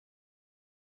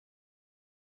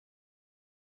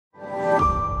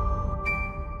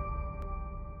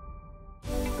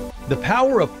The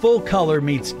power of full color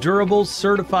meets durable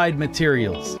certified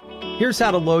materials. Here's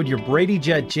how to load your Brady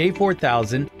Jet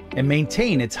J4000 and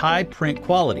maintain its high print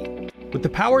quality. With the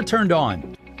power turned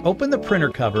on, open the printer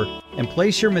cover and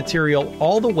place your material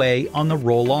all the way on the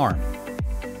roll arm.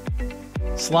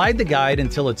 Slide the guide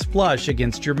until it's flush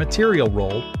against your material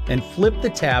roll and flip the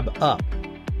tab up.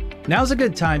 Now's a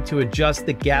good time to adjust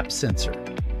the gap sensor.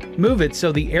 Move it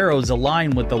so the arrows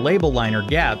align with the label liner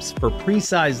gaps for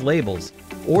pre-sized labels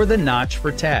or the notch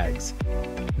for tags.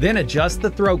 Then adjust the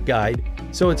throat guide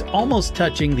so it's almost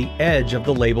touching the edge of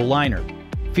the label liner.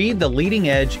 Feed the leading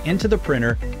edge into the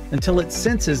printer until it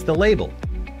senses the label.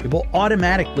 It will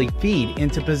automatically feed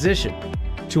into position.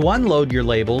 To unload your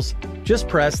labels, just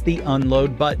press the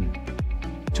unload button.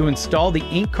 To install the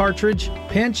ink cartridge,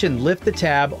 pinch and lift the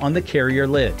tab on the carrier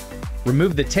lid.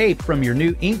 Remove the tape from your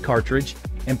new ink cartridge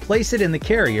and place it in the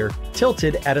carrier,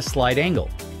 tilted at a slight angle.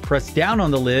 Press down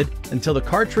on the lid until the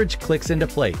cartridge clicks into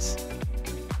place.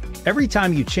 Every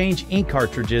time you change ink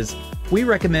cartridges, we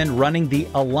recommend running the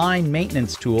Align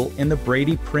maintenance tool in the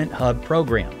Brady Print Hub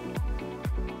program.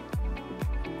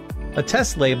 A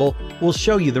test label will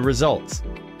show you the results.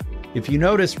 If you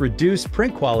notice reduced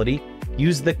print quality,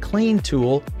 use the Clean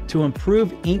tool to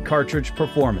improve ink cartridge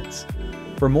performance.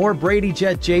 For more Brady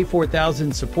Jet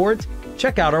J4000 support,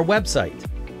 check out our website.